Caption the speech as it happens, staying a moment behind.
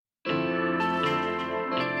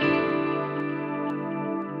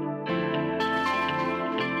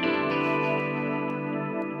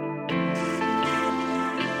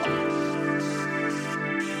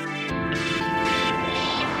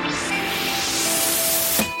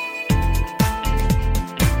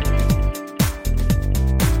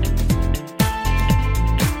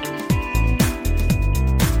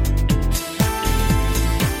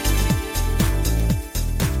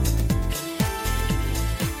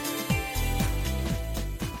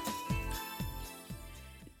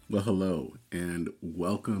Well, hello, and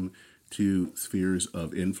welcome to Spheres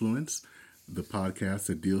of Influence, the podcast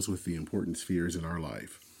that deals with the important spheres in our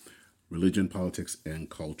life: religion, politics, and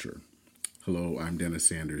culture. Hello, I'm Dennis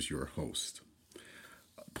Sanders, your host.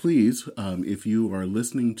 Please, if you are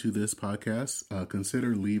listening to this podcast,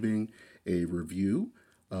 consider leaving a review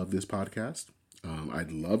of this podcast.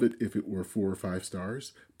 I'd love it if it were 4 or 5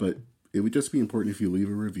 stars, but it would just be important if you leave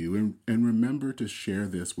a review and remember to share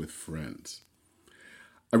this with friends.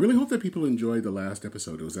 I really hope that people enjoyed the last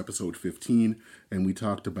episode. It was episode 15, and we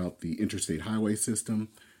talked about the interstate highway system.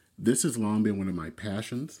 This has long been one of my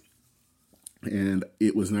passions, and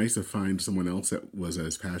it was nice to find someone else that was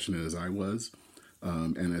as passionate as I was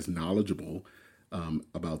and as knowledgeable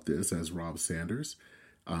about this as Rob Sanders.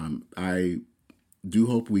 I do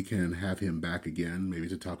hope we can have him back again, maybe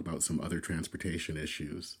to talk about some other transportation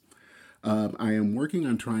issues. I am working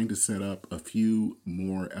on trying to set up a few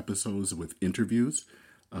more episodes with interviews.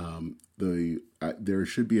 There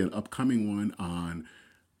should be an upcoming one on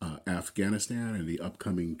Afghanistan and the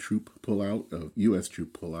upcoming U.S.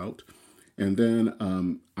 troop pullout. And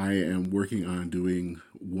then I am working on doing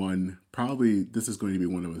one, probably this is going to be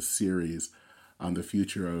one of a series on the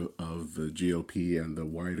future of the GOP and the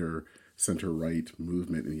wider center-right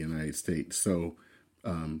movement in the United States. So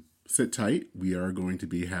sit tight. We are going to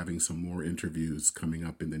be having some more interviews coming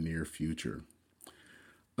up in the near future.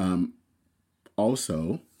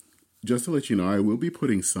 Also, just to let you know, I will be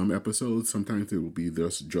putting some episodes. Sometimes it will be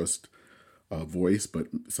just a voice, but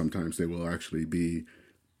sometimes they will actually be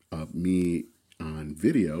me on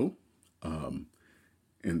video. And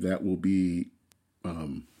that will be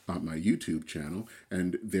on my YouTube channel.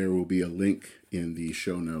 And there will be a link in the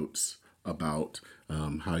show notes about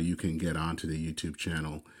how you can get onto the YouTube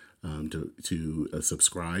channel to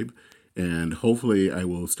subscribe. And hopefully I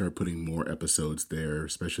will start putting more episodes there,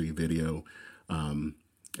 especially video.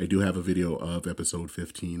 I do have a video of episode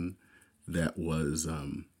 15 that was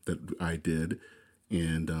that I did,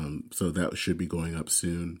 and so that should be going up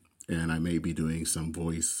soon. And I may be doing some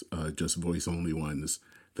just voice only ones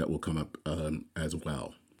that will come up as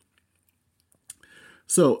well.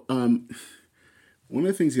 So one of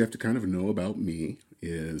the things you have to kind of know about me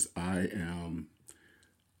is I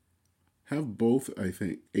have both, I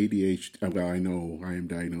think, ADHD. Well, I know I am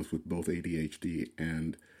diagnosed with both ADHD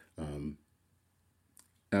and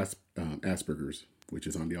Asperger's, which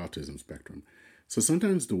is on the autism spectrum. So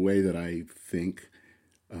sometimes the way that I think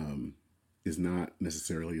is not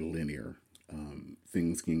necessarily linear.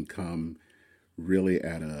 Things can come really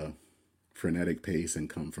at a frenetic pace and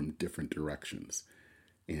come from different directions.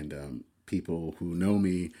 And people who know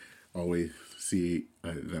me always see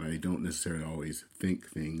that I don't necessarily always think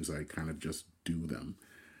things. I kind of just do them.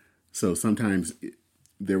 So sometimes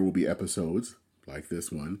there will be episodes like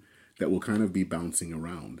this one that will kind of be bouncing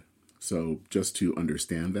around. So just to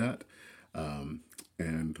understand that,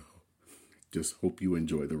 and just hope you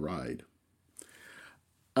enjoy the ride.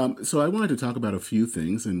 So I wanted to talk about a few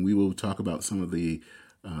things, and we will talk about some of the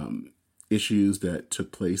issues that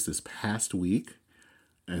took place this past week.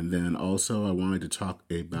 And then also I wanted to talk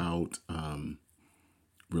about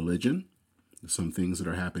religion, some things that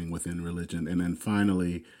are happening within religion. And then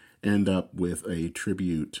finally end up with a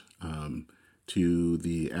tribute to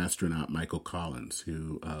the astronaut Michael Collins,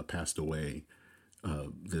 who passed away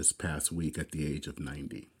this past week at the age of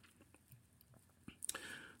 90.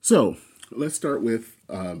 So let's start with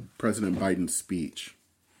President Biden's speech.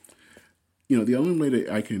 You know, the only way that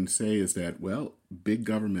I can say is that, well, big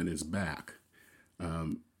government is back.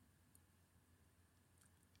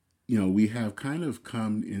 We have kind of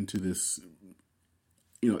come into this,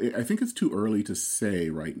 I think it's too early to say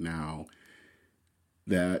right now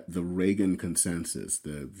that the Reagan consensus,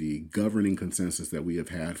 the governing consensus that we have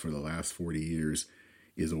had for the last 40 years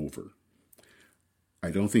is over.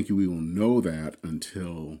 I don't think we will know that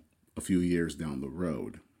until a few years down the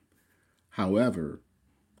road. However,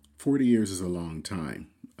 40 years is a long time.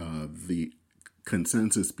 The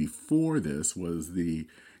consensus before this was the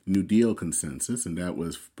New Deal consensus, and that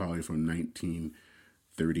was probably from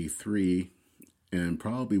 1933 and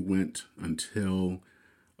probably went until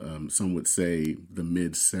some would say the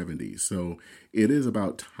mid-70s. So it is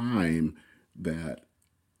about time that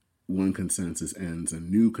one consensus ends, a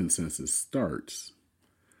new consensus starts.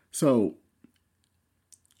 So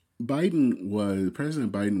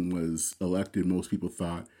President Biden was elected. Most people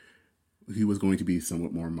thought he was going to be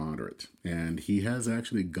somewhat more moderate, and he has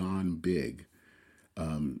actually gone big.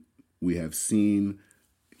 We have seen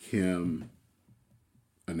him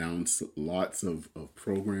announce lots of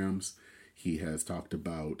programs. He has talked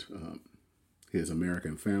about his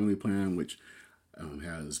American Family Plan, which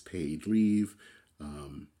has paid leave.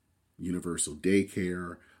 universal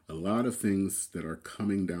daycare, a lot of things that are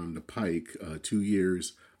coming down the pike, 2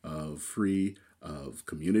 years of free, of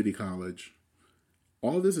community college.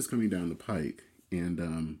 All of this is coming down the pike.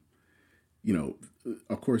 And,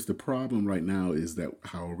 of course, the problem right now is that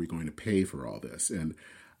how are we going to pay for all this? And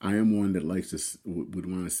I am one that would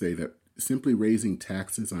want to say that simply raising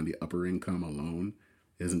taxes on the upper income alone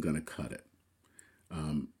isn't going to cut it.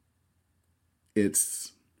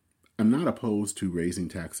 I'm not opposed to raising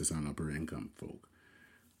taxes on upper income folk.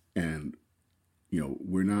 And,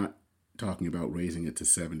 we're not talking about raising it to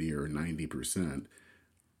 70 or 90%,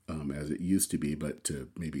 as it used to be, but to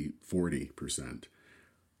maybe 40%.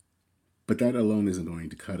 But that alone isn't going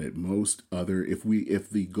to cut it. If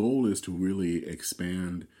the goal is to really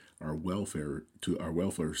expand our welfare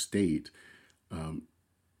state,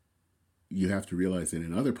 you have to realize that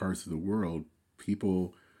in other parts of the world,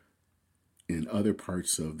 people in other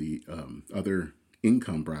parts of the other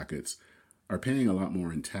income brackets are paying a lot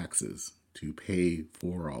more in taxes to pay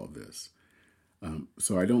for all of this.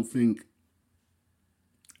 So I don't think,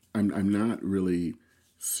 I'm not really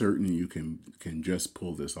certain you can just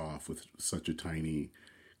pull this off with such a tiny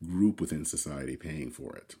group within society paying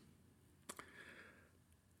for it.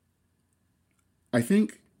 I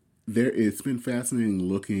think it's been fascinating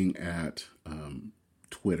looking at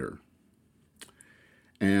Twitter.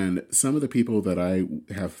 And some of the people that I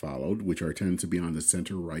have followed, which tend to be on the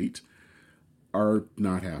center right, are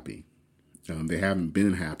not happy. They haven't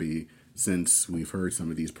been happy since we've heard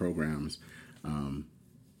some of these programs.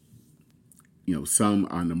 Some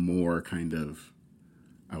on the more kind of,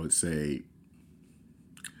 I would say,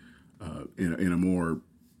 in a more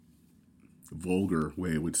vulgar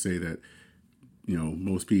way, would say that,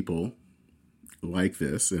 most people like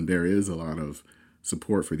this, and there is a lot of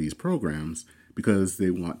support for these programs because they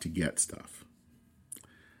want to get stuff.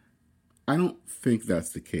 I don't think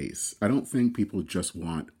that's the case. I don't think people just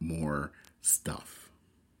want more stuff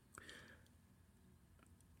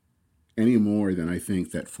any more than I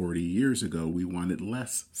think that 40 years ago we wanted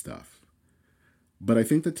less stuff. But I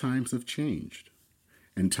think the times have changed,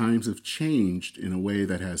 and times have changed in a way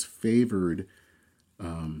that has favored,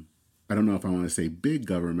 I don't know if I want to say big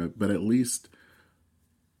government, but at least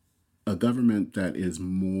a government that is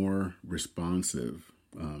more responsive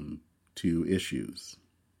to issues.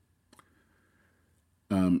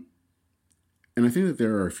 And I think that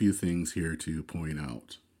there are a few things here to point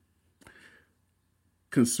out.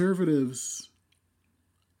 Conservatives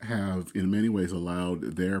have, in many ways,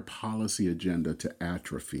 allowed their policy agenda to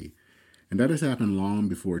atrophy. And that has happened long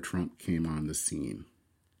before Trump came on the scene.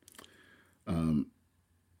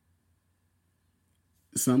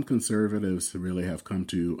 Some conservatives really have come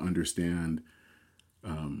to understand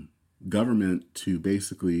government to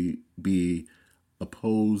basically be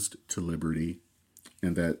opposed to liberty,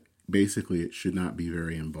 and that basically it should not be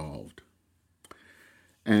very involved.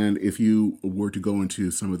 And if you were to go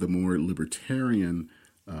into some of the more libertarian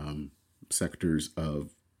sectors of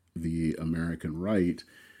the American right,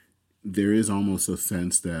 there is almost a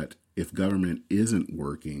sense that if government isn't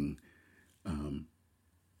working,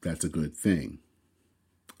 that's a good thing.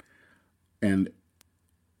 And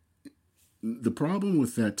the problem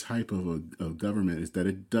with that type of government is that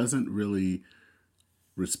it doesn't really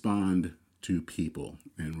respond to people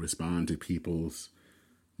and respond to people's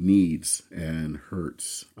needs and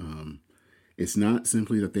hurts. It's not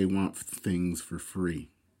simply that they want things for free.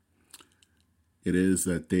 It is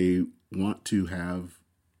that they want to have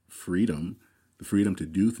freedom, the freedom to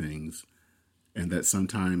do things, and that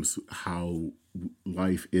sometimes how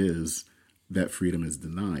life is, that freedom is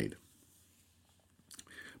denied.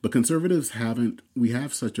 But conservatives people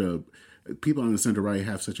on the center right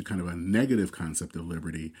have such a kind of a negative concept of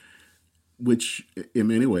liberty, which in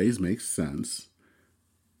many ways makes sense,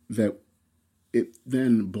 that it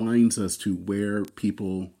then blinds us to where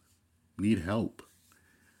people need help.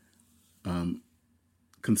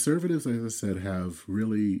 Conservatives, as I said, have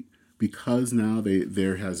really, because now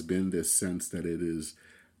there has been this sense that it is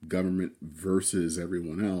government versus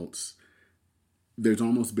everyone else, there's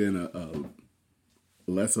almost been a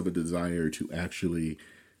less of a desire to actually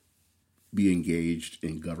be engaged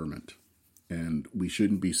in government. And we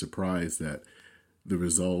shouldn't be surprised that the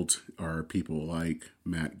result are people like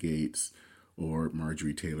Matt Gaetz or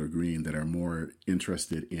Marjorie Taylor Greene that are more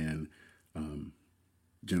interested in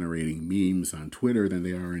generating memes on Twitter than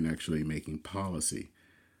they are in actually making policy.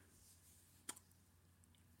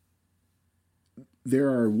 There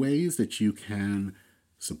are ways that you can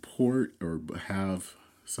support or have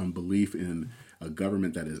some belief in a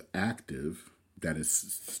government that is active, that is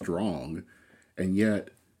strong, and yet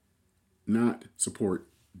not support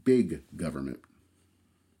big government.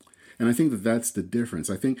 And I think that that's the difference.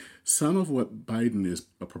 I think some of what Biden is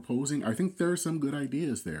proposing, I think there are some good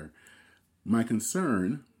ideas there. My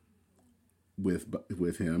concern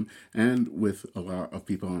with him and with a lot of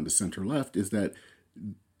people on the center left is that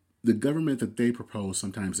the government that they propose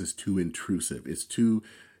sometimes is too intrusive.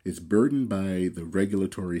 It's burdened by the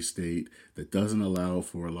regulatory state that doesn't allow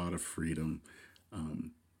for a lot of freedom.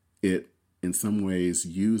 It, in some ways,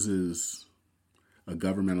 uses a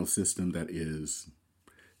governmental system that is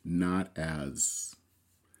not as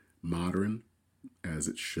modern as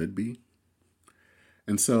it should be.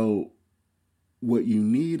 And so what you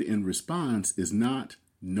need in response is not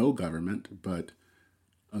no government, but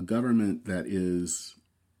a government that is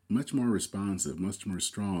much more responsive, much more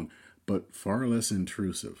strong, but far less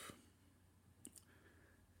intrusive.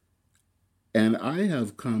 And I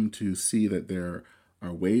have come to see that there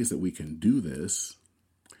are ways that we can do this.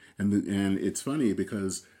 And it's funny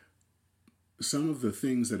because some of the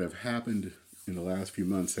things that have happened in the last few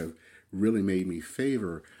months have really made me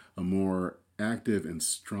favor a more active and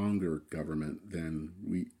stronger government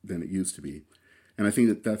than it used to be. And I think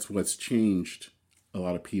that that's what's changed a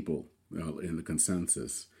lot of people in the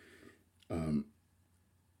consensus.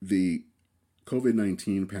 The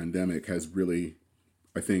COVID-19 pandemic has really,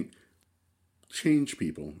 I think, changed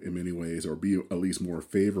people in many ways, or be at least more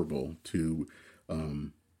favorable to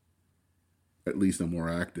at least a more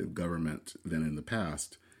active government than in the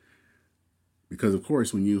past. Because, of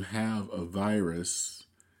course, when you have a virus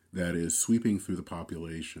that is sweeping through the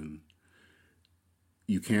population,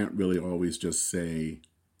 you can't really always just say,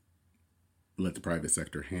 let the private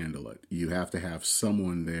sector handle it. You have to have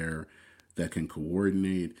someone there that can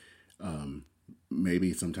coordinate,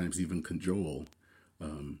 maybe sometimes even cajole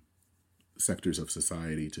sectors of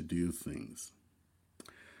society to do things.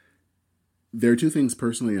 There are two things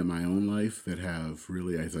personally in my own life that have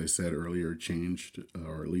really, as I said earlier, changed,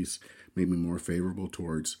 or at least made me more favorable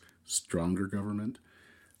towards stronger government.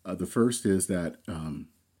 The first is that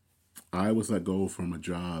I was let go from a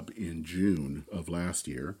job in June of last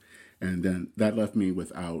year, and then that left me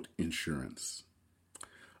without insurance.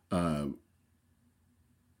 The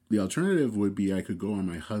alternative would be I could go on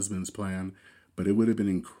my husband's plan, but it would have been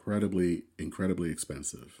incredibly, incredibly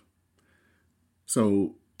expensive.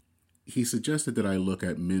 So he suggested that I look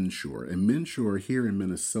at MNsure. And MNsure here in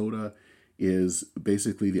Minnesota is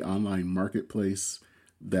basically the online marketplace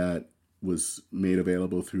that was made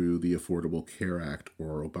available through the Affordable Care Act,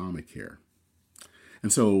 or Obamacare.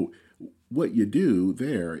 And so what you do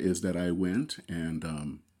there is that I went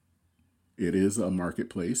and it is a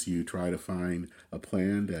marketplace. You try to find a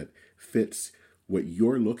plan that fits what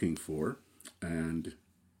you're looking for and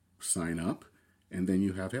sign up, and then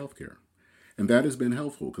you have health care. And that has been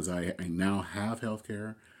helpful because I now have health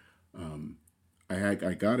care. I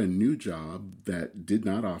got a new job that did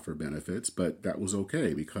not offer benefits, but that was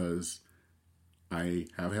okay because I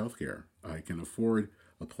have health care. I can afford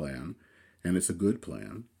a plan, and it's a good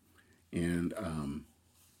plan. And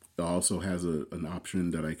it also has an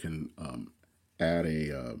option that I can add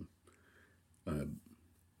a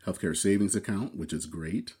healthcare savings account, which is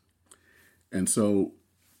great. And so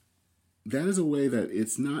that is a way that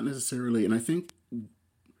it's not necessarily, and I think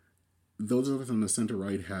those of us on the center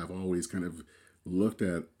right have always kind of looked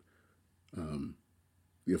at the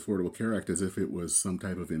Affordable Care Act as if it was some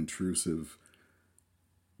type of intrusive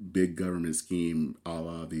big government scheme, a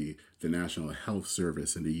la the National Health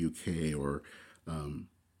Service in the UK, or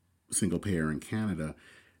single payer in Canada.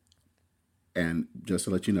 And just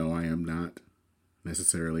to let you know, I am not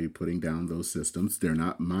necessarily putting down those systems. They're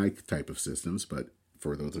not my type of systems, but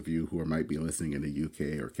for those of you who might be listening in the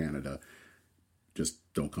UK or Canada, just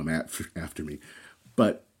don't come after me.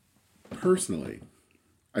 But personally,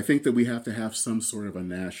 I think that we have to have some sort of a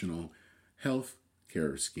national health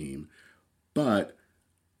care scheme, but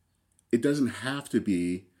it doesn't have to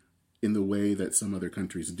be in the way that some other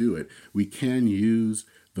countries do it. We can use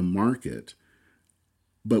the market,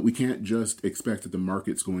 but we can't just expect that the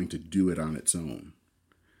market's going to do it on its own.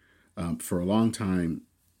 For a long time,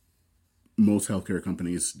 most healthcare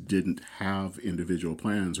companies didn't have individual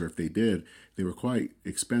plans, or if they did, they were quite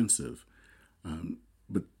expensive.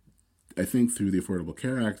 But I think through the Affordable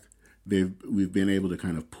Care Act, we've been able to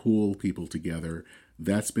kind of pool people together.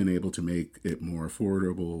 That's been able to make it more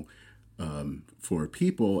affordable for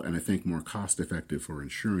people, and I think more cost-effective for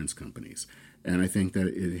insurance companies. And I think that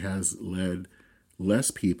it has led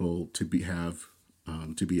less people to be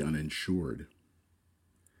uninsured.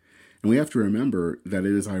 And we have to remember that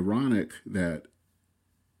it is ironic that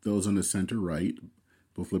those on the center right,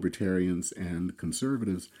 both libertarians and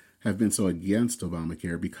conservatives, have been so against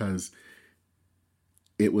Obamacare, because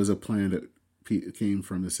it was a plan that came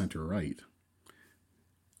from the center right.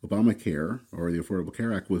 Obamacare, or the Affordable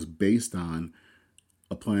Care Act, was based on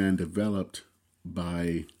a plan developed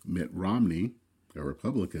by Mitt Romney, a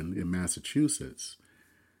Republican, in Massachusetts,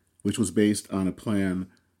 which was based on a plan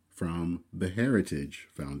from the Heritage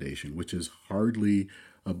Foundation, which is hardly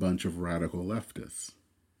a bunch of radical leftists.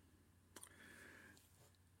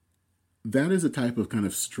 That is a type of kind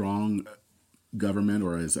of strong government,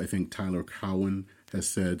 or as I think Tyler Cowen has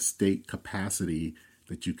said, state capacity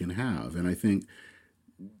that you can have. And I think,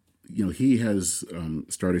 he has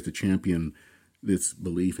started to champion this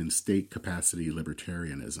belief in state capacity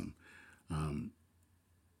libertarianism.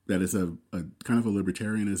 That is a kind of a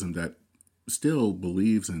libertarianism that still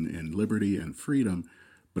believes in liberty and freedom,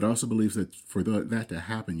 but also believes that for that to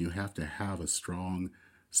happen, you have to have a strong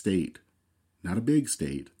state, not a big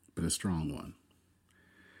state, but a strong one.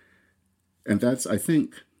 And that's, I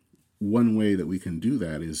think, one way that we can do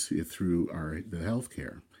that is through the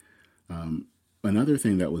healthcare. Another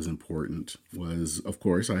thing that was important was, of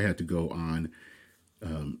course, I had to go on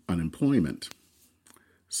unemployment.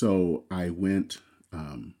 So I went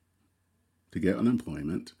to get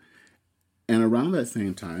unemployment. And around that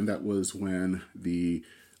same time, that was when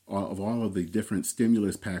all of the different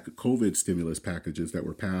COVID stimulus packages that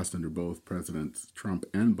were passed under both Presidents Trump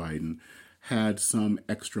and Biden had some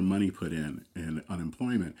extra money put in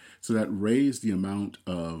unemployment. So that raised the amount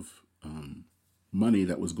of money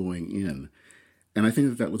that was going in. And I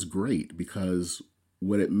think that was great, because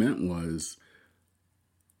what it meant was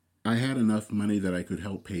I had enough money that I could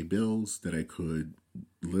help pay bills, that I could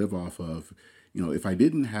live off of. If I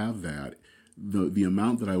didn't have that, the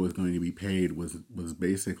amount that I was going to be paid was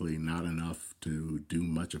basically not enough to do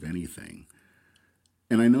much of anything.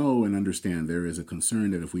 And I know and understand there is a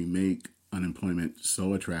concern that if we make unemployment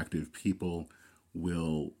so attractive, people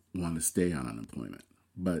will want to stay on unemployment.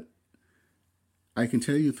 But I can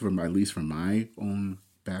tell you, at least from my own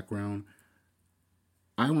background,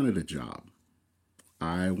 I wanted a job.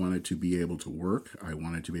 I wanted to be able to work. I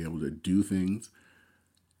wanted to be able to do things.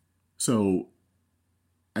 So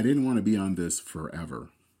I didn't want to be on this forever.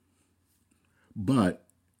 But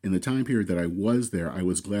in the time period that I was there, I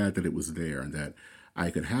was glad that it was there and that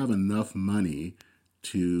I could have enough money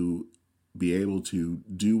to be able to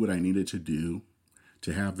do what I needed to do,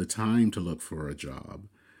 to have the time to look for a job,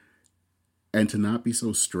 and to not be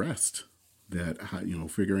so stressed that,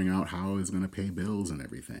 figuring out how I was going to pay bills and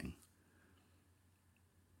everything.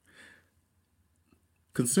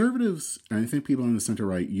 Conservatives, and I think people on the center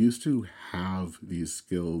right, used to have these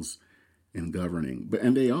skills in governing,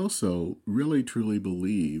 and they also really truly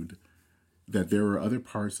believed that there were other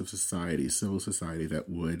parts of society, civil society, that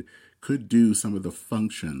could do some of the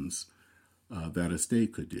functions that a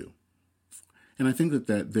state could do. And I think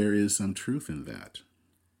that there is some truth in that.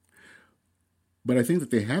 But I think that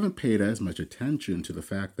they haven't paid as much attention to the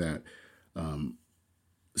fact that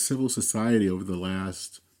civil society over the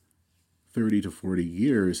last 30 to 40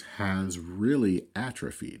 years has really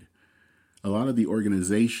atrophied. A lot of the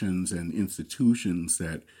organizations and institutions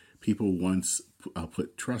that people once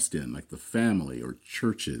put trust in, like the family or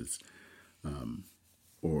churches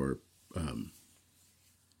or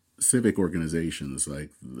civic organizations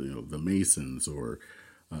like the Masons, or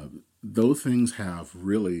those things have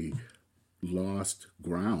really lost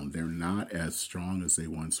ground. They're not as strong as they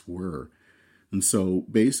once were. And so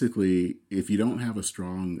basically, if you don't have a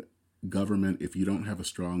strong government, if you don't have a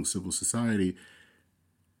strong civil society,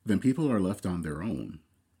 then people are left on their own.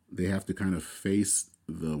 They have to kind of face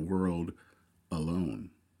the world alone.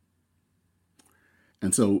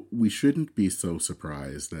 And so we shouldn't be so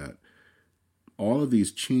surprised that all of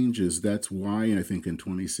these changes, that's why I think in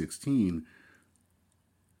 2016,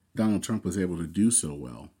 Donald Trump was able to do so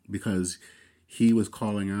well, because he was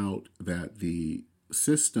calling out that the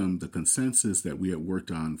system, the consensus that we had worked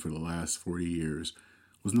on for the last 40 years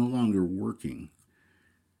was no longer working,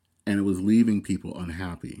 and it was leaving people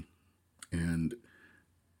unhappy. And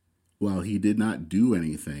while he did not do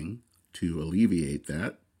anything to alleviate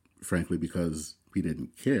that, frankly, because he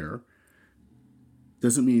didn't care,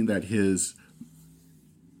 doesn't mean that his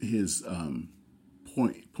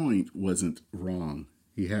point wasn't wrong.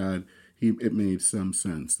 It made some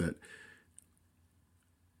sense that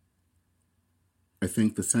I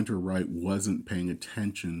think the center right wasn't paying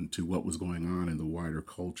attention to what was going on in the wider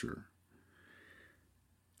culture.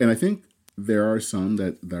 And I think there are some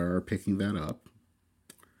that are picking that up,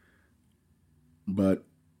 but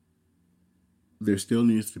there still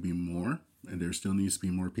needs to be more, and there still needs to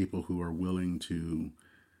be more people who are willing to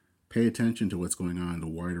pay attention to what's going on in the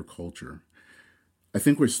wider culture. I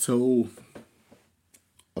think we're so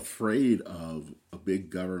afraid of a big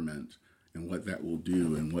government and what that will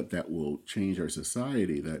do and what that will change our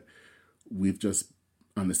society, that we've just,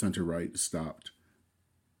 on the center right, stopped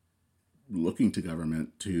looking to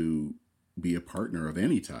government to be a partner of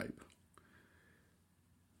any type.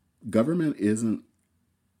 Government isn't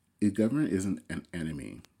an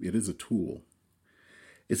enemy. It is a tool.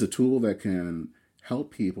 It's a tool that can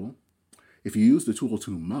help people. If you use the tool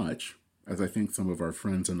too much, as I think some of our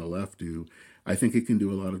friends on the left do, I think it can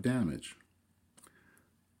do a lot of damage.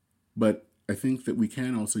 But I think that we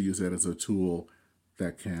can also use that as a tool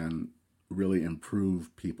that can really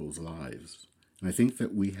improve people's lives. And I think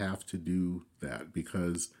that we have to do that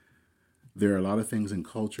because there are a lot of things in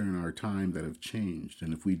culture in our time that have changed.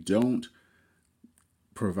 And if we don't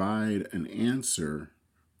provide an answer,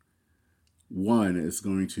 one is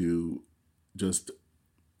going to just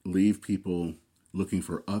leave people looking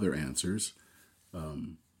for other answers,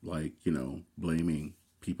 like, blaming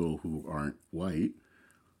people who aren't white,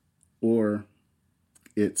 or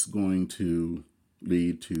it's going to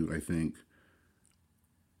lead to, I think,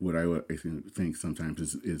 what I think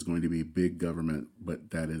sometimes is going to be big government, but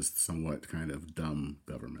that is somewhat kind of dumb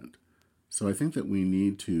government. So I think that we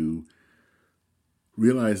need to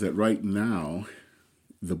realize that right now,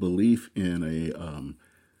 the belief in a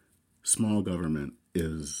small government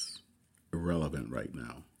is irrelevant right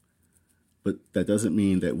now. But that doesn't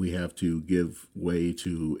mean that we have to give way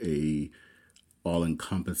to a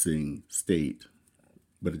all-encompassing state.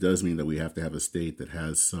 But it does mean that we have to have a state that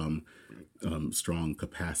has some strong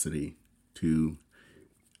capacity to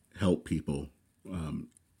help people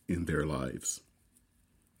in their lives.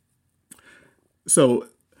 So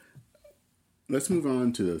let's move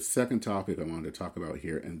on to the second topic I wanted to talk about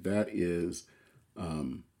here, and that is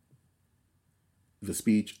the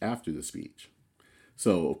speech after the speech.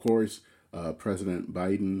 So, of course, President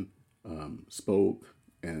Biden spoke,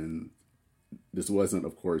 and this wasn't,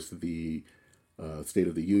 of course, the State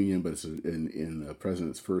of the Union, but it's in the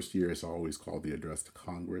president's first year, it's always called the Address to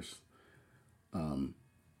Congress. And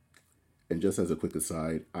just as a quick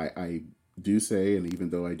aside, I do say, and even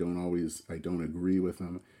though I don't agree with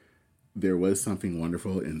him, there was something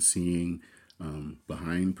wonderful in seeing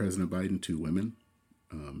behind President Biden two women,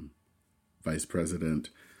 Vice President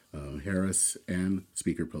Harris and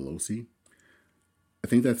Speaker Pelosi. I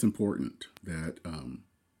think that's important that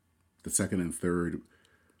the second and third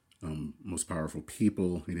most powerful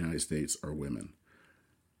people in the United States are women.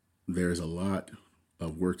 There's a lot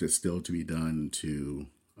of work that's still to be done to,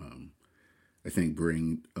 I think,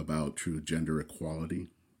 bring about true gender equality,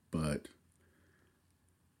 but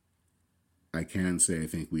I can say I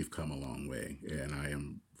think we've come a long way, and I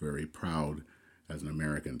am very proud as an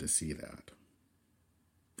American to see that.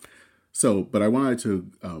 So, but I wanted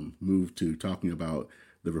to move to talking about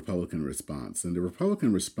the Republican response. And the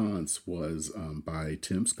Republican response was by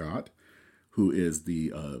Tim Scott, who is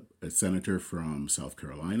a senator from South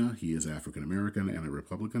Carolina. He is African American and a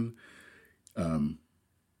Republican.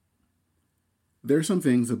 There are some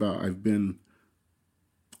things I've been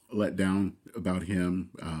let down about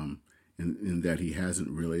him in that he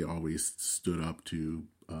hasn't really always stood up to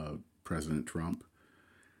President Trump.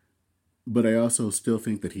 But I also still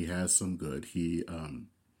think that he has some good.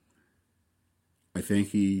 I think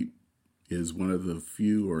he is one of the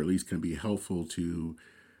few, or at least can be helpful to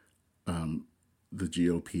the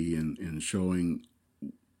GOP in showing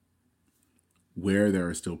where there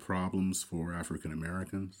are still problems for African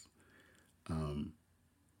Americans.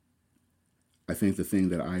 I think the thing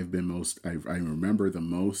that I remember the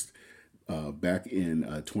most back in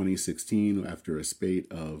 2016, after a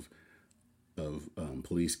spate of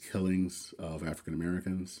police killings of African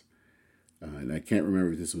Americans. And I can't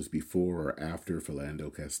remember if this was before or after Philando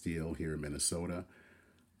Castile here in Minnesota.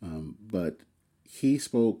 But he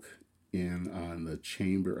spoke on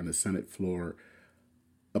the Senate floor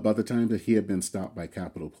about the time that he had been stopped by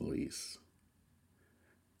Capitol Police.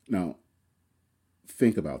 Now,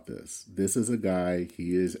 think about this. This is a guy,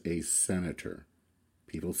 he is a senator.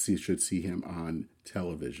 People should see him on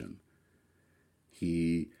television.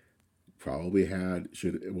 He probably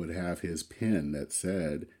would have his pin that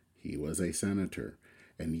said he was a senator,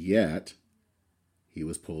 and yet he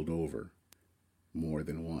was pulled over more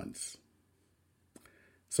than once.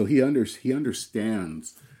 So he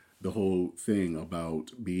understands the whole thing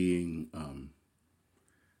about being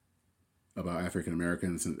about African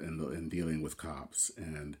Americans and dealing with cops.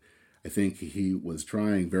 And I think he was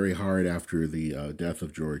trying very hard after the death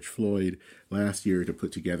of George Floyd last year to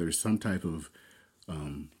put together some type of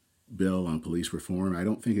bill on police reform. I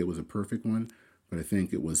don't think it was a perfect one, but I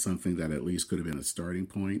think it was something that at least could have been a starting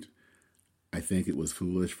point. I think it was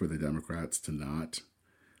foolish for the Democrats to not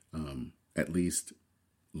at least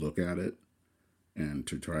look at it and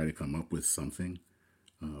to try to come up with something.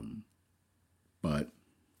 But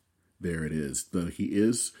there it is. He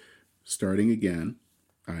is starting again.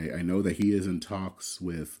 I know that he is in talks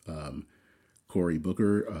with Cory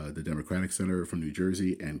Booker, the Democratic Senator from New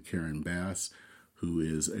Jersey, and Karen Bass, who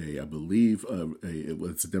is I believe, a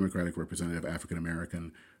Democratic representative, African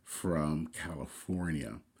American from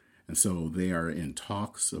California. And so they are in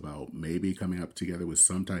talks about maybe coming up together with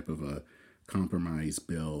some type of a compromise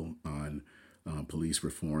bill on police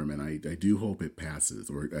reform. And I do hope it passes,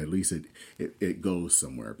 or at least it goes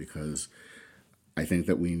somewhere, because I think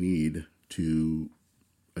that we need to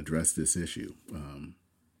address this issue.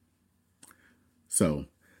 So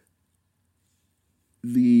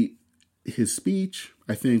his speech,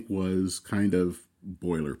 I think, was kind of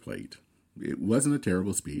boilerplate. It wasn't a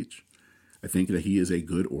terrible speech. I think that he is a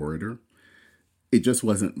good orator. It just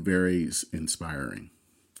wasn't very inspiring.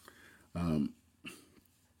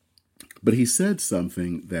 But he said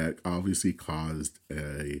something that obviously caused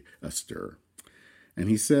a stir. And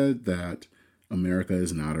he said that America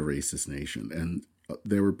is not a racist nation. And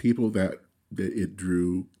there were people that it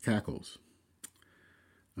drew cackles.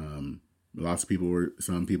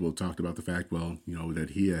 Some people talked about the fact, that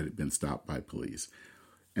he had been stopped by police.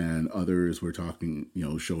 And others were talking,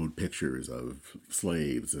 showed pictures of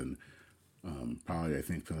slaves and probably, I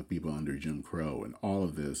think, for the people under Jim Crow, and all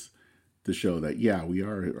of this to show that, yeah, we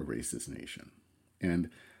are a racist nation. And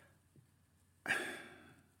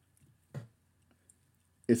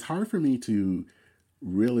it's hard for me to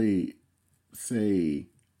really say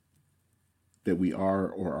that we are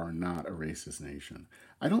or are not a racist nation.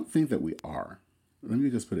 I don't think that we are. Let me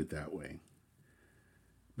just put it that way.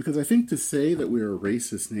 Because I think to say that we're a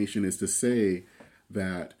racist nation is to say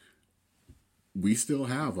that we still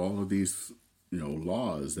have all of these,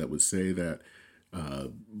 laws that would say that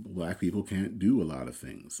Black people can't do a lot of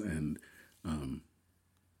things. And,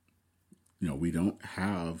 we don't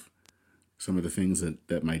have some of the things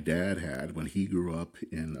that my dad had when he grew up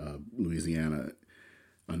in Louisiana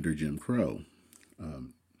under Jim Crow,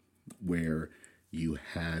 where you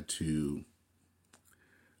had to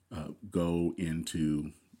go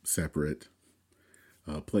into separate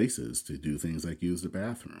places to do things like use the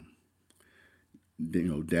bathroom.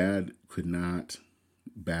 Dad could not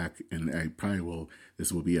and I probably will,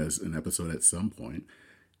 this will be as an episode at some point,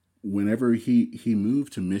 whenever he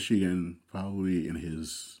moved to Michigan, probably in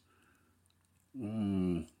his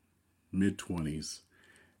mid-20s.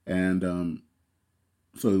 And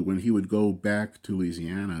so when he would go back to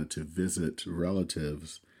Louisiana to visit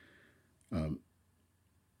relatives,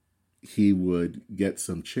 he would get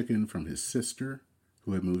some chicken from his sister,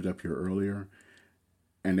 who had moved up here earlier,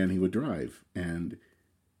 and then he would drive. And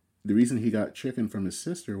the reason he got chicken from his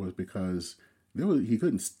sister was because he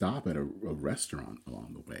couldn't stop at a restaurant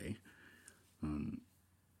along the way.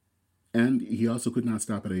 And he also could not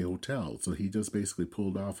stop at a hotel. So he just basically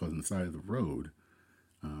pulled off on the side of the road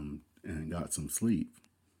and got some sleep.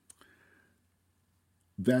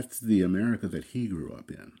 That's the America that he grew up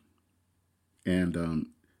in. And,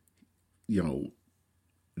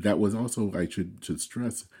 that was also, I should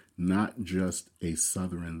stress, not just a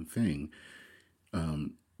Southern thing.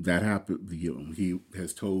 That happened.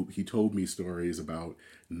 He told me stories about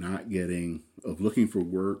looking for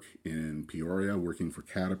work in Peoria, working for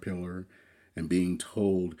Caterpillar, and being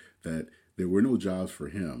told that there were no jobs for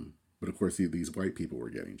him. But of course, these white people were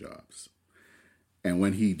getting jobs. And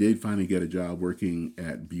when he did finally get a job working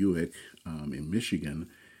at Buick in Michigan,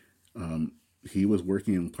 he was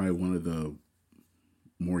working in probably one of the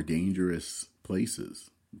more dangerous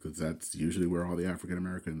places, because that's usually where all the African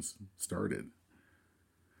Americans started.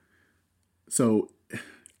 So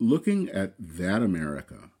looking at that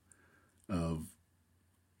America of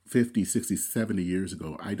 50, 60, 70 years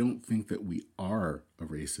ago, I don't think that we are a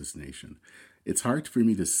racist nation. It's hard for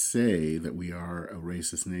me to say that we are a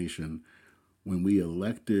racist nation when we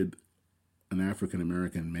elected an African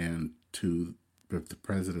American man to the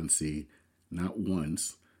presidency not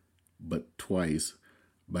once, but twice,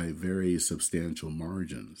 by very substantial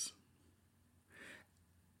margins.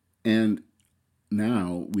 And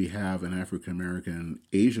now we have an African American,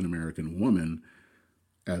 Asian American woman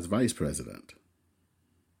as vice president.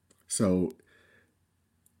 So,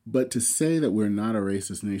 but to say that we're not a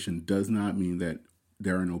racist nation does not mean that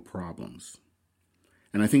there are no problems.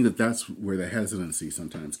 And I think that that's where the hesitancy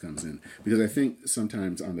sometimes comes in. Because I think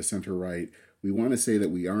sometimes on the center right, we want to say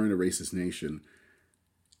that we aren't a racist nation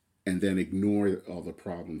and then ignore all the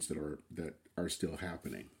problems that are still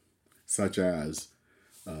happening, such as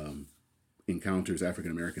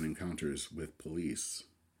African American encounters with police.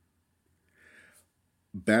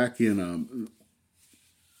 Back in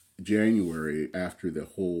January, after the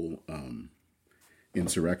whole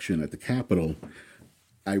insurrection at the Capitol,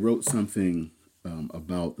 I wrote something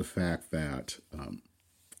about the fact that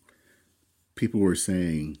people were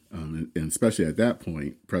saying, and especially at that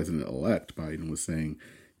point, President-elect Biden was saying,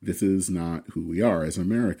 this is not who we are as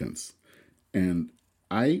Americans. And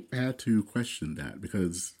I had to question that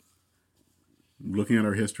because looking at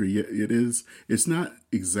our history, it's not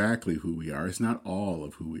exactly who we are. It's not all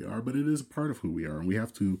of who we are, but it is a part of who we are. And we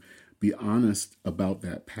have to be honest about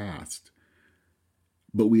that past.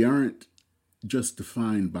 But we aren't just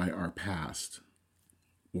defined by our past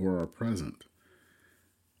or our present.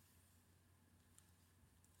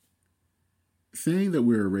 Saying that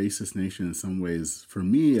we're a racist nation in some ways, for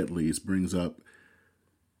me at least, brings up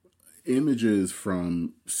images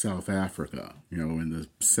from South Africa, in the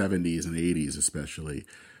 70s and 80s especially,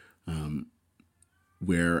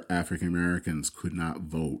 where African Americans could not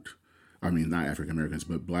vote. I mean, not African Americans,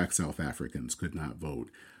 but Black South Africans could not vote.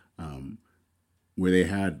 Where they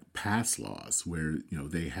had pass laws, where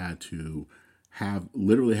they had to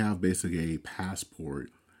literally have basically a passport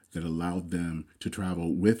that allowed them to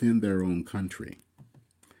travel within their own country.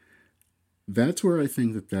 That's where I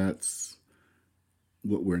think that that's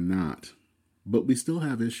what we're not. But we still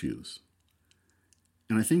have issues.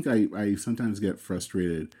 And I think I sometimes get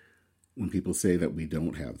frustrated when people say that we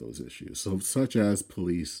don't have those issues. So, such as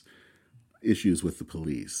issues with the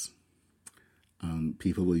police.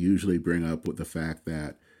 People will usually bring up with the fact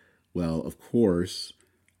that, well, of course,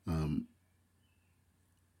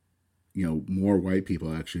 more white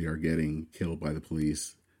people actually are getting killed by the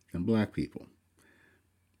police than black people.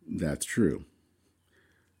 That's true.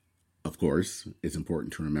 Of course, it's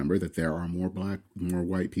important to remember that there are more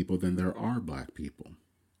white people than there are black people.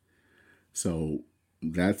 So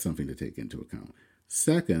that's something to take into account.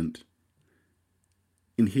 Second,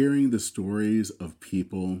 in hearing the stories of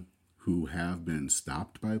people who have been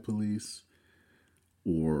stopped by police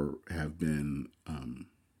or have been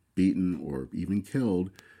beaten or even killed,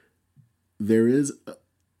 there is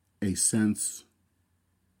a sense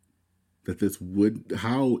that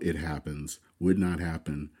how it happens would not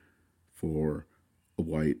happen for a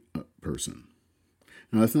white person.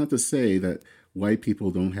 Now, that's not to say that white people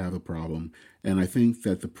don't have a problem. And I think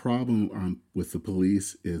that the problem with the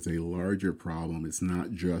police is a larger problem. It's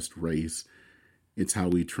not just race. It's how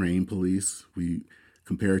we train police.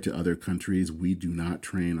 Compared to other countries, we do not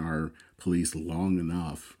train our police long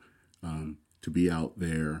enough to be out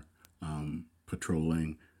there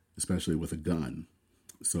patrolling, especially with a gun.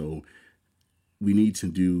 So we need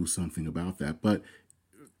to do something about that. But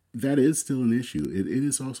that is still an issue. It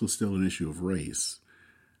is also still an issue of race.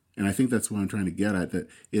 And I think that's what I'm trying to get at, that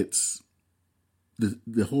it's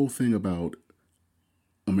the whole thing about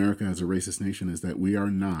America as a racist nation is that we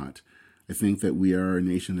are not. I think that we are a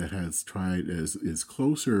nation that has tried, is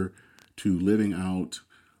closer to living out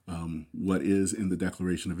what is in the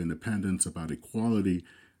Declaration of Independence about equality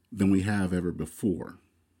than we have ever before.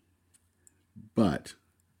 But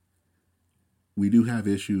we do have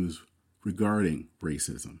issues regarding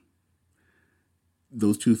racism.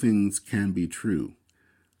 Those two things can be true.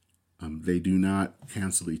 They do not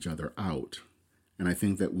cancel each other out. And I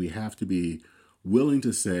think that we have to be willing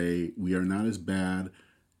to say we are not as bad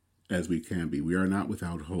as we can be. We are not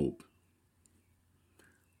without hope.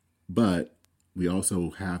 But we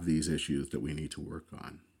also have these issues that we need to work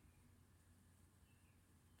on.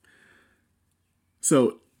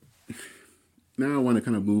 So now I want to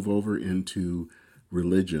kind of move over into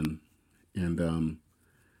religion. And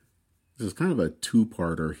this is kind of a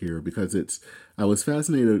two-parter here because I was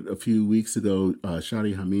fascinated a few weeks ago.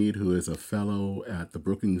 Shadi Hamid, who is a fellow at the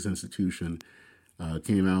Brookings Institution,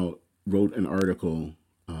 wrote an article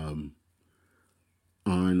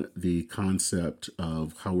on the concept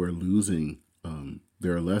of how we're losing.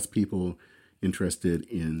 There are less people interested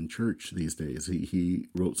in church these days. He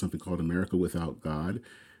wrote something called America Without God.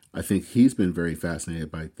 I think he's been very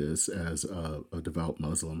fascinated by this as a devout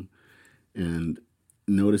Muslim, and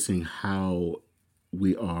noticing how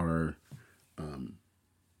we are,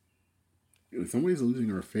 in some ways,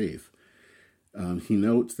 losing our faith. He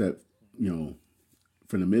notes that,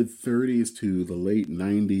 from the mid-30s to the late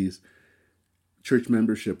 90s, church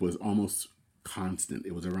membership was almost constant.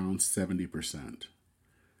 It was around 70%.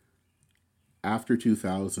 After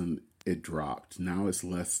 2000, it dropped. Now it's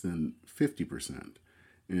less than 50%.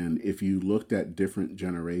 And if you looked at different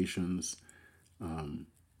generations,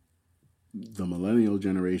 the millennial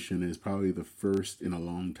generation is probably the first in a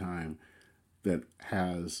long time that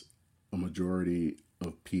has a majority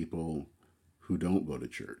of people who don't go to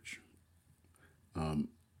church.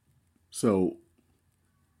 So,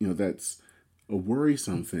 that's a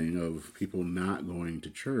worrisome thing of people not going to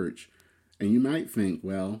church. And you might think,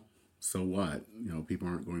 well, so what? People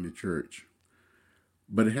aren't going to church.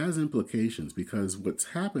 But it has implications, because what's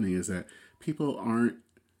happening is that people aren't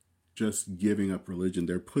just giving up religion.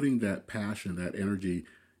 They're putting that passion, that energy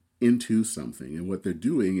into something. And what they're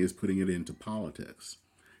doing is putting it into politics.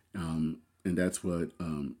 And that's what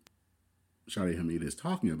Shadi Hamid is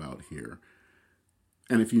talking about here.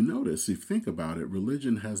 And if you notice, if you think about it,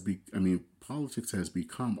 politics has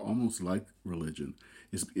become almost like religion.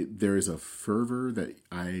 There is a fervor that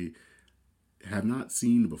I have not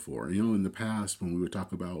seen before. In the past, when we would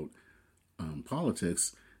talk about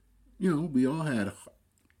politics, we all had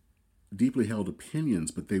deeply held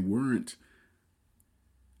opinions, but they weren't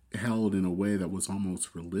held in a way that was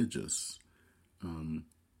almost religious. And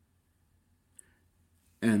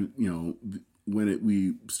when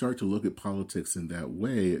we start to look at politics in that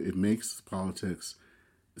way, it makes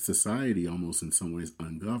society almost in some ways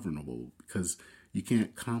ungovernable, because you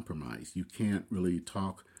can't compromise. You can't really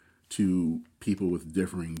talk to people with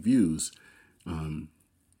differing views, I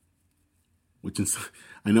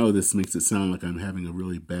know this makes it sound like I'm having a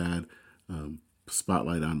really bad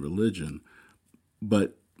spotlight on religion,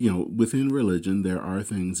 but within religion there are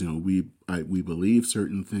things. We believe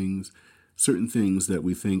certain things that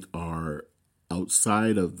we think are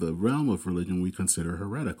outside of the realm of religion we consider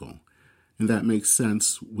heretical, and that makes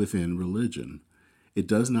sense within religion. It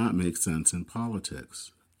does not make sense in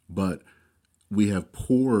politics, but we have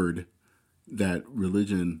poured that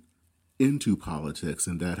religion into politics,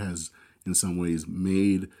 and that has in some ways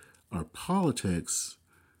made our politics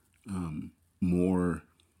more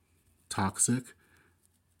toxic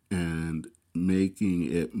and making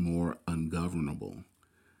it more ungovernable.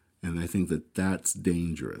 And I think that that's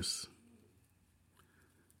dangerous.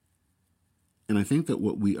 And I think that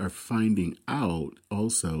what we are finding out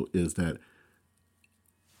also is that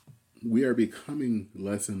we are becoming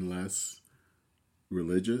less and less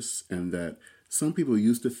religious, and that some people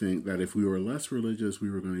used to think that if we were less religious, we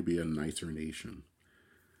were going to be a nicer nation.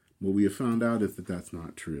 What we have found out is that that's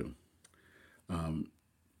not true.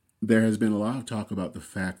 There has been a lot of talk about the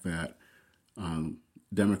fact that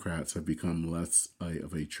Democrats have become less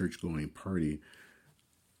of a church-going party.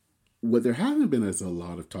 What there hasn't been as a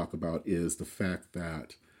lot of talk about is the fact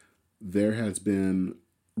that there has been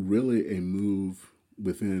really a move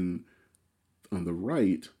within on the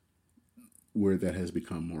right where that has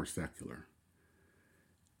become more secular.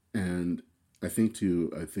 And I think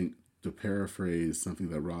to paraphrase something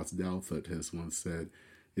that Ross Douthat has once said,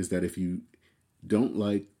 is that if you don't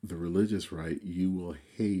like the religious right, you will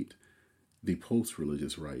hate the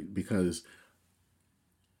post-religious right, because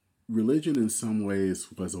religion in some ways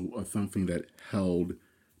was something that held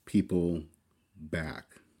people back.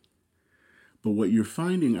 But what you're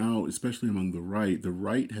finding out, especially among the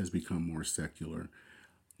right has become more secular.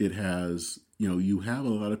 It has, you have a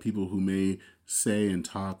lot of people who may say and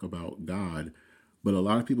talk about God, but a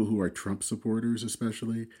lot of people who are Trump supporters,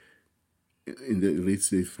 especially, at least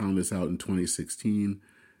they found this out in 2016,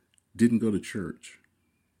 didn't go to church.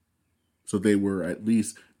 So they were at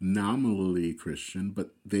least nominally Christian,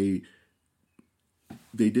 but they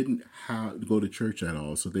didn't go to church at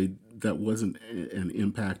all. So that wasn't an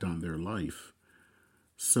impact on their life.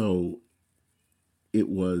 So it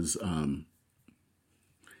was,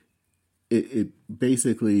 it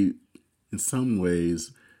basically, in some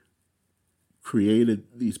ways, created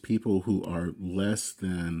these people who are less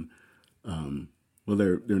than,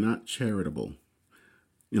 they're not charitable.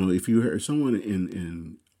 If you are someone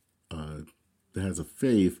in that has a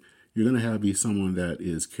faith, you're going to be someone that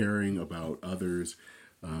is caring about others.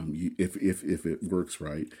 If it works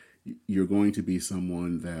right, you're going to be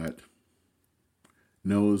someone that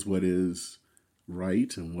knows what is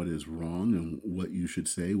right and what is wrong, and what you should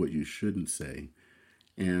say, what you shouldn't say.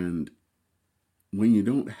 And when you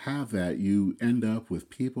don't have that, you end up with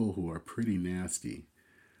people who are pretty nasty.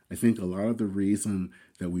 I think a lot of the reason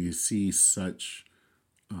that we see such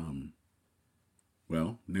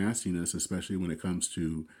nastiness, especially when it comes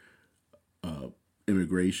to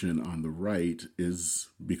immigration on the right, is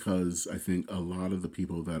because I think a lot of the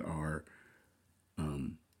people that are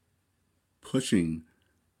pushing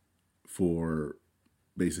for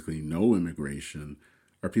basically no immigration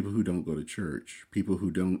are people who don't go to church, people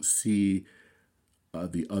who don't see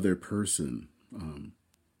the other person,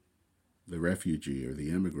 the refugee or the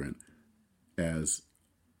immigrant, as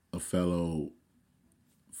a fellow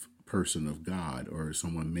person of God or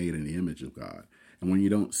someone made in the image of God. And when you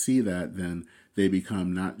don't see that, then they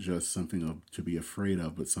become not just something to be afraid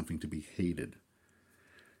of, but something to be hated.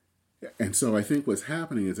 And so I think what's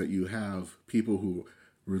happening is that you have people who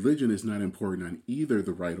religion is not important on either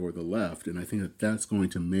the right or the left. And I think that that's going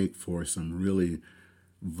to make for some really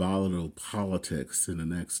volatile politics in the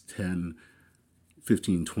next 10,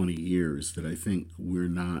 15, 20 years that I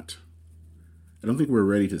don't think we're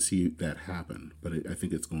ready to see that happen, but I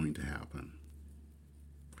think it's going to happen.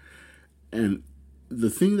 And the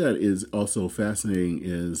thing that is also fascinating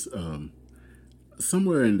is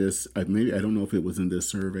somewhere in this, maybe I don't know if it was in this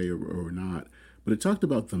survey or not, but it talked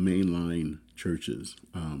about the mainline churches.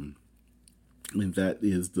 And that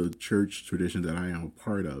is the church tradition that I am a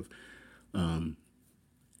part of. And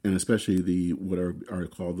especially what are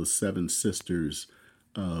called the Seven Sisters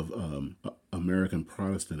of American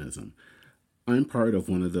Protestantism. I'm part of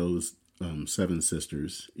one of those seven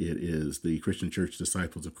sisters. It is the Christian Church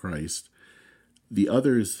Disciples of Christ. The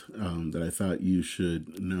others that I thought you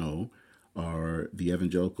should know are the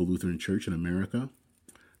Evangelical Lutheran Church in America,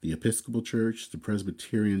 the Episcopal Church, the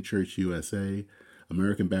Presbyterian Church USA,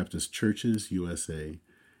 American Baptist Churches USA,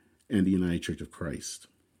 and the United Church of Christ.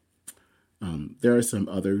 There are some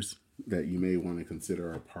others that you may want to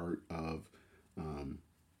consider are part of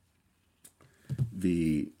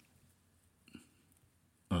the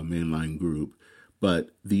mainline group, but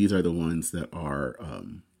these are the ones that are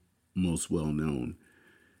most well known.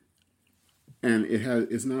 And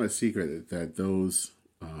it's not a secret that those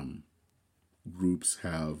groups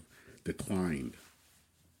have declined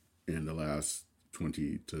in the last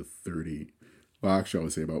 20 to 30, well, actually I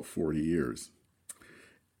would say about 40 years.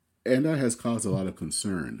 And that has caused a lot of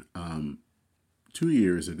concern. 2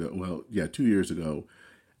 years ago,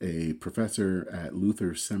 a professor at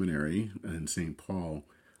Luther Seminary in St. Paul,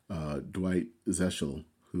 Dwight Zeschel,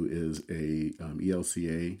 who is a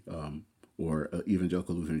ELCA or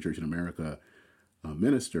Evangelical Lutheran Church in America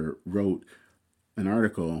minister, wrote an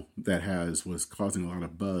article that was causing a lot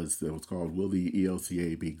of buzz that was called "Will the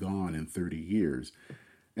ELCA be gone in 30 years?"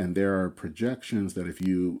 And there are projections that if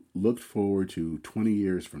you looked forward to 20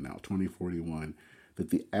 years from now, 2041, that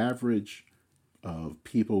the average of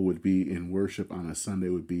people would be in worship on a Sunday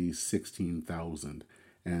would be 16,000.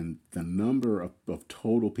 And the number of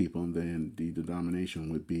total people in the denomination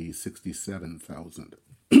would be 67,000.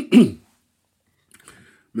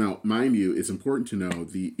 Now, mind you, it's important to know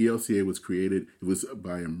the ELCA was created, it was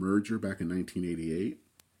by a merger back in 1988.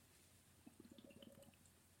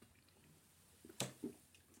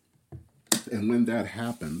 And when that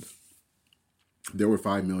happened, there were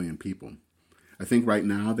 5 million people. I think right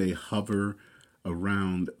now they hover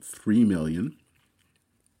around 3 million.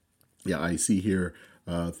 Yeah, I see here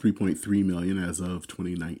 3.3 million as of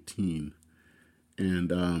 2019.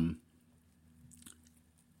 And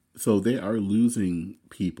so they are losing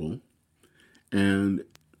people. And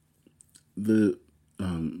the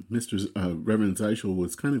Reverend Zeichel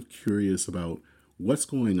was kind of curious about what's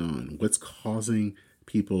going on, what's causing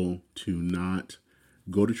people to not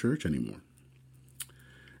go to church anymore.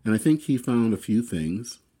 And I think he found a few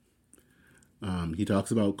things. He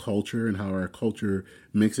talks about culture and how our culture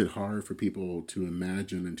makes it hard for people to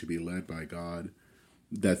imagine and to be led by God.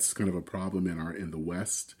 That's kind of a problem in the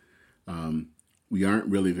West. We aren't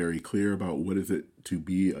really very clear about what is it to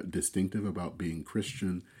be distinctive about being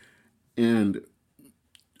Christian. And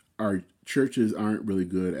our churches aren't really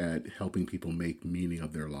good at helping people make meaning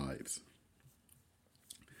of their lives.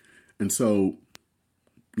 And so,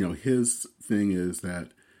 his thing is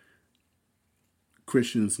that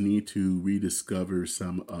Christians need to rediscover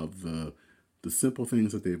some of the simple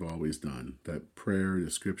things that they've always done, that prayer, the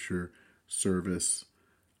scripture, service,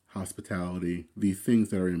 hospitality, the things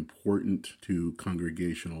that are important to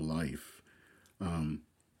congregational life,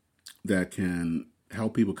 that can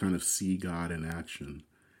help people kind of see God in action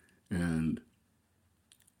and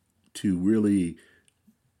to really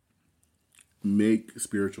make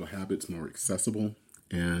spiritual habits more accessible,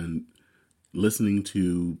 and listening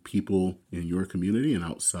to people in your community and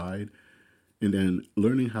outside, and then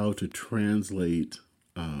learning how to translate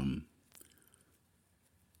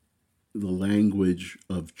the language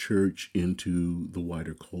of church into the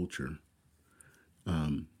wider culture.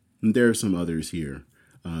 And there are some others here,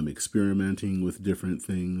 experimenting with different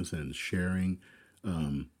things and sharing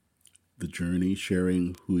the journey,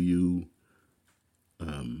 sharing who you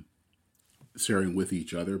sharing with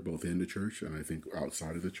each other, both in the church and I think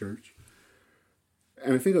outside of the church.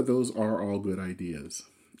 And I think that those are all good ideas.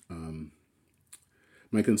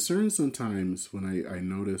 My concern sometimes when I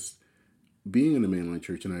notice being in the mainline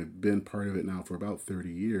church, and I've been part of it now for about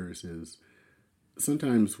 30 years, is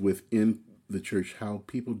sometimes within the church how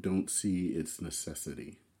people don't see its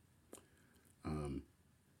necessity.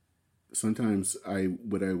 Sometimes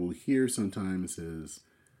what I will hear sometimes is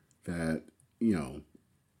that,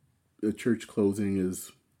 the church closing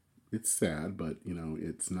is it's sad, but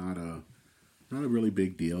it's not a really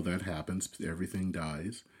big deal. That happens. Everything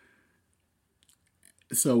dies.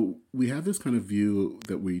 So we have this kind of view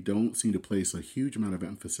that we don't seem to place a huge amount of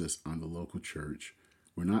emphasis on the local church.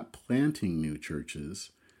 We're not planting new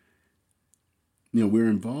churches. We're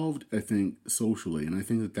involved, I think, socially, and I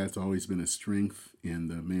think that that's always been a strength in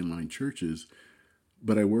the mainline churches.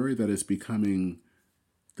 But I worry that it's becoming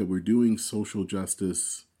that we're doing social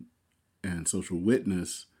justice and social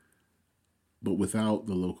witness, but without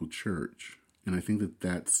the local church. And I think that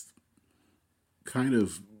that's kind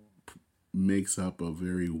of makes up a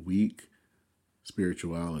very weak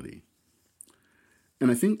spirituality.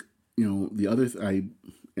 And I think, the other, I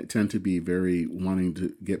tend to be very wanting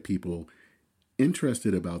to get people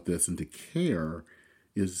interested about this and to care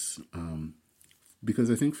is because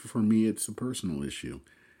I think for me it's a personal issue.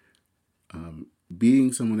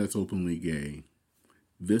 Being someone that's openly gay,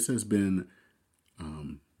 this has been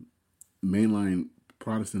mainline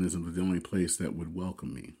Protestantism was the only place that would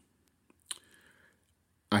welcome me.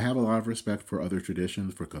 I have a lot of respect for other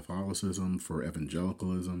traditions, for Catholicism, for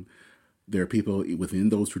evangelicalism. There are people within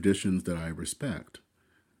those traditions that I respect.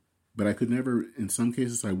 But I could never, in some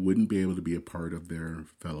cases, I wouldn't be able to be a part of their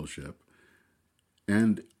fellowship.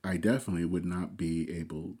 And I definitely would not be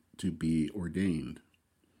able to be ordained.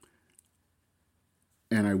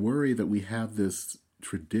 And I worry that we have this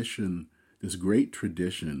tradition, this great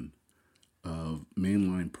tradition of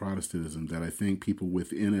mainline Protestantism that I think people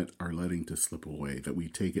within it are letting to slip away, that we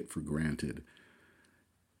take it for granted.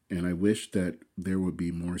 And I wish that there would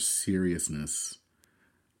be more seriousness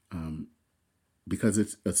because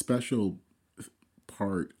it's a special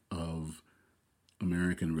part of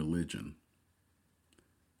American religion.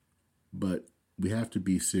 But we have to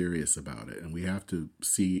be serious about it, and we have to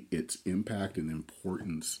see its impact and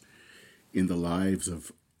importance in the lives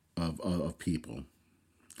of people.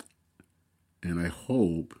 And I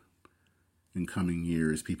hope in coming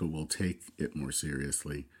years people will take it more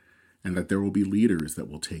seriously, and that there will be leaders that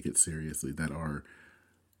will take it seriously, that are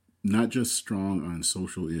not just strong on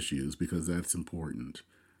social issues, because that's important,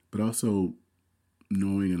 but also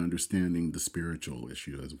knowing and understanding the spiritual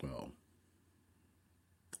issue as well.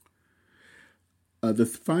 The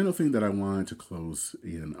final thing that I wanted to close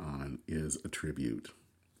in on is a tribute,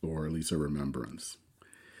 or at least a remembrance.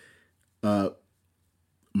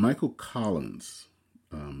 Michael Collins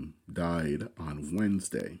died on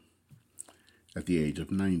Wednesday at the age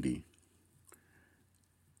of 90.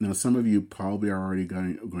 Now, some of you probably are already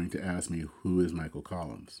going to ask me, who is Michael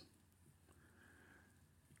Collins?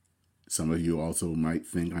 Some of you also might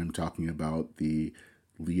think I'm talking about the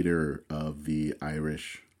leader of the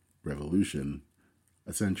Irish Revolution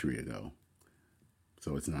a century ago.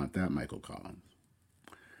 So it's not that Michael Collins.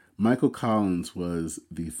 Michael Collins was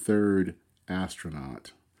the third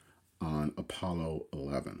astronaut on Apollo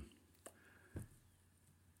 11.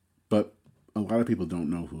 But a lot of people don't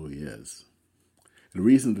know who he is. The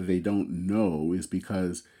reason that they don't know is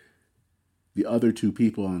because the other two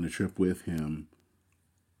people on the trip with him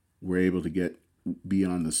were able to be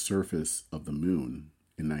on the surface of the moon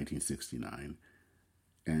in 1969,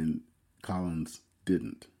 and Collins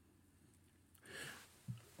didn't.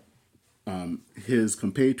 His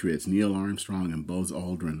compatriots, Neil Armstrong and Buzz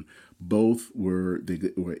Aldrin, both were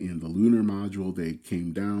in the lunar module. They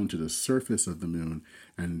came down to the surface of the moon,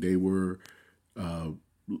 and they were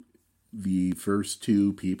the first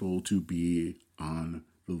two people to be on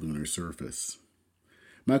the lunar surface.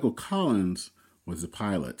 Michael Collins was the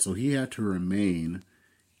pilot, so he had to remain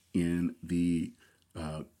in the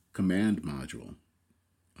command module,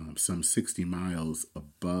 some 60 miles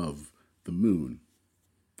above the moon.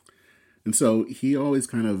 And so he always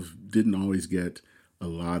didn't always get a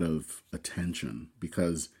lot of attention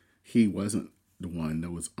because he wasn't the one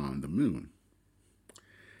that was on the moon.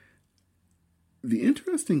 The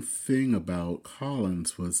interesting thing about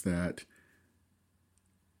Collins was that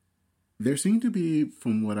there seemed to be,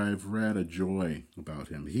 from what I've read, a joy about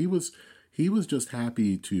him. He was just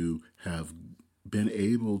happy to have been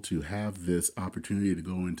able to have this opportunity to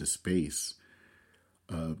go into space,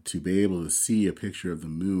 to be able to see a picture of the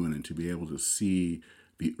moon and to be able to see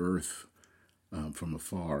the Earth from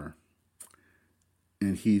afar.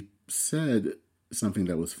 And he said something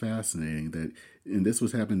that was fascinating, and this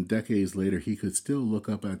was happening decades later, he could still look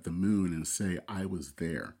up at the moon and say, I was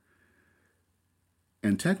there.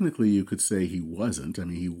 And technically you could say he wasn't. I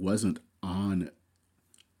mean, he wasn't on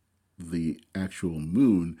the actual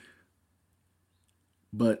moon,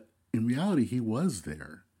 but in reality he was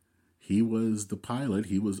there. He was the pilot.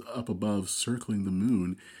 He was up above circling the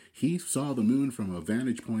moon. He saw the moon from a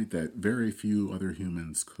vantage point that very few other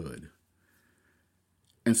humans could.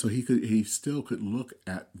 And so he still could look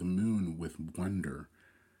at the moon with wonder.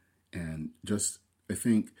 And just, I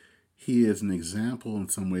think he is an example in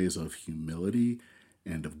some ways of humility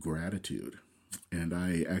and of gratitude. And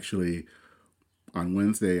I actually, on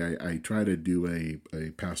Wednesday, I try to do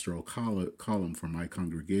a pastoral column for my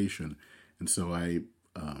congregation. And so I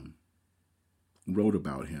wrote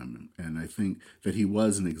about him. And I think that he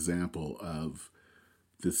was an example of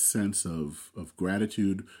this sense of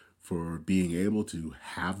gratitude for being able to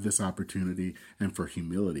have this opportunity, and for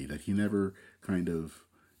humility, that he never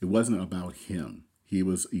it wasn't about him. He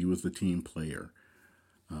was the team player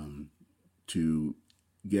to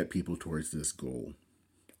get people towards this goal.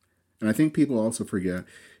 And I think people also forget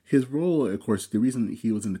his role. Of course, the reason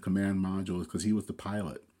he was in the command module is because he was the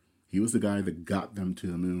pilot. He was the guy that got them to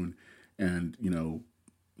the moon. And,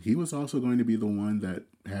 he was also going to be the one that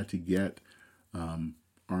had to get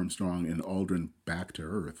Armstrong and Aldrin back to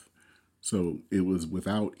Earth. So it was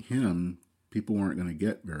without him, people weren't going to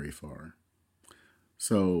get very far.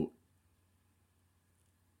 So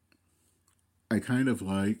I kind of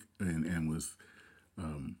like and was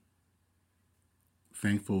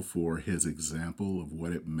thankful for his example of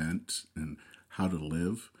what it meant and how to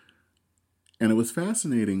live. And it was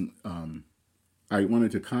fascinating. I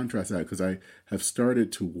wanted to contrast that because I have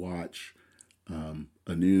started to watch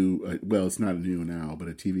a new, well, it's not new now, but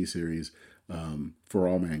a TV series, For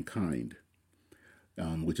All Mankind,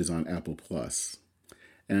 which is on Apple Plus.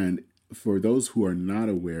 And for those who are not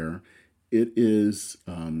aware, it is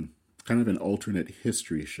kind of an alternate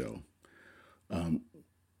history show.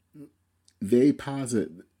 They posit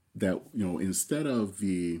that, instead of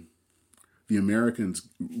the Americans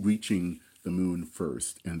reaching the moon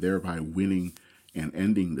first and thereby winning and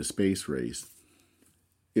ending the space race,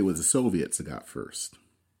 it was the Soviets that got first.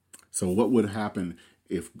 So what would happen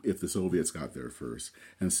if the Soviets got there first?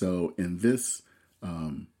 And so in this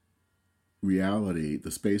reality,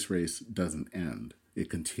 the space race doesn't end. It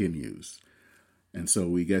continues. And so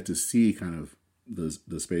we get to see kind of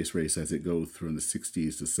the space race as it goes through in the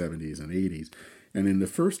 60s to 70s and 80s. And in the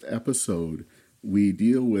first episode, we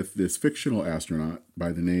deal with this fictional astronaut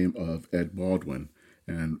by the name of Ed Baldwin.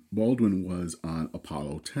 And Baldwin was on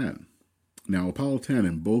Apollo 10. Now, Apollo 10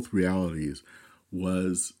 in both realities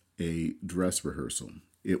was a dress rehearsal.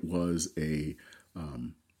 It was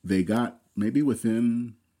they got maybe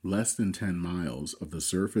within less than 10 miles of the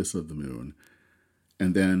surface of the moon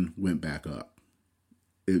and then went back up.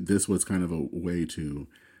 This was kind of a way to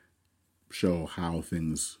show how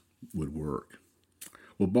things would work.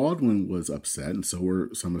 Well, Baldwin was upset, and so were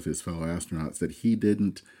some of his fellow astronauts, that he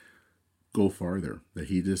didn't go farther, that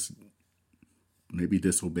he just maybe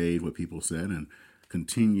disobeyed what people said and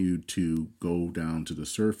continued to go down to the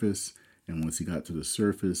surface. And once he got to the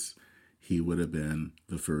surface, he would have been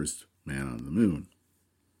the first man on the moon.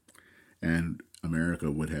 And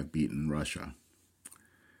America would have beaten Russia.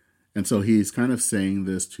 And so he's kind of saying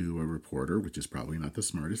this to a reporter, which is probably not the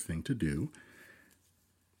smartest thing to do,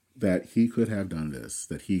 that he could have done this,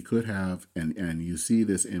 that he could have, and you see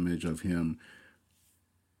this image of him,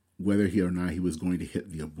 whether he or not he was going to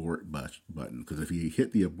hit the abort button. Because if he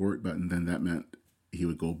hit the abort button, then that meant he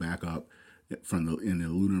would go back up in the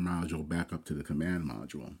lunar module back up to the command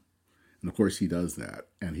module. And of course he does that,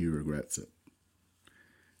 and he regrets it.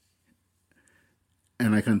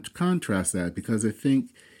 And I can contrast that because I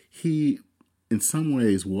think he, in some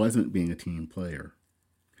ways, wasn't being a team player.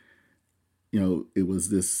 It was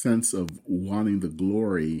this sense of wanting the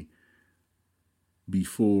glory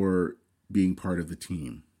before being part of the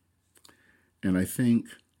team. And I think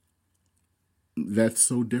that's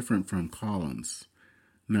so different from Collins.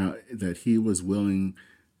 Now, that he wasn't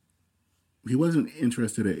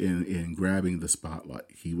interested in grabbing the spotlight.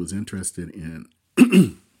 He was interested in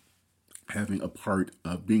being a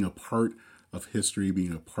part of history,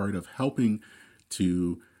 being a part of helping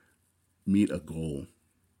to meet a goal.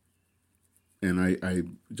 And I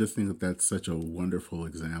just think that that's such a wonderful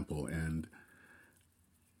example. And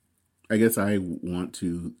I guess I want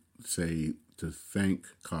to thank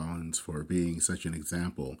Collins for being such an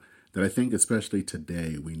example that I think especially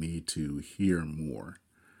today we need to hear more.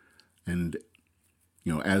 And,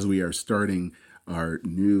 as we are starting our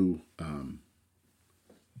new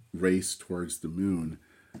race towards the moon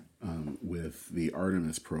with the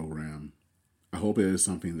Artemis program, I hope it is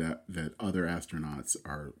something that other astronauts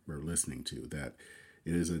are listening to, that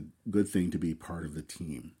it is a good thing to be part of the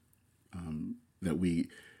team, that we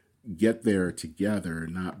get there together,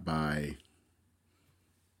 not by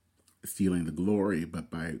stealing the glory, but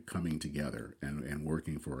by coming together and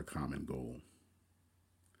working for a common goal.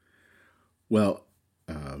 Well,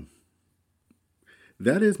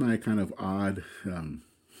 that is my kind of odd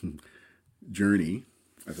journey.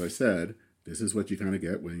 As I said, this is what you kind of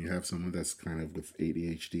get when you have someone that's kind of with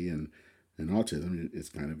ADHD and autism. It's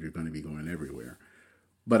kind of, you're going to be going everywhere.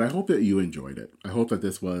 But I hope that you enjoyed it. I hope that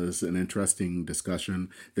this was an interesting discussion.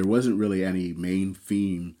 There wasn't really any main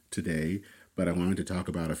theme today, but I wanted to talk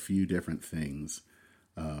about a few different things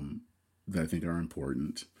that I think are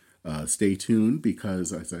important. Stay tuned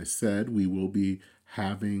because, as I said, we will be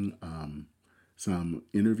having some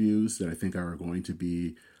interviews that I think are going to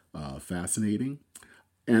be fascinating.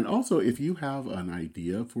 And also, if you have an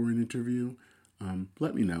idea for an interview,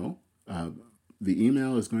 let me know. The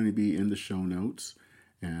email is going to be in the show notes.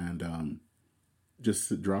 And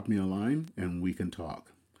just drop me a line and we can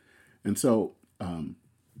talk. And so,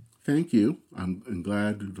 thank you. I'm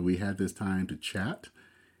glad that we had this time to chat.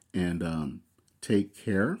 And take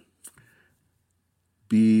care.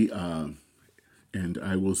 And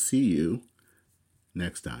I will see you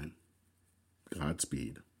next time.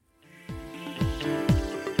 Godspeed.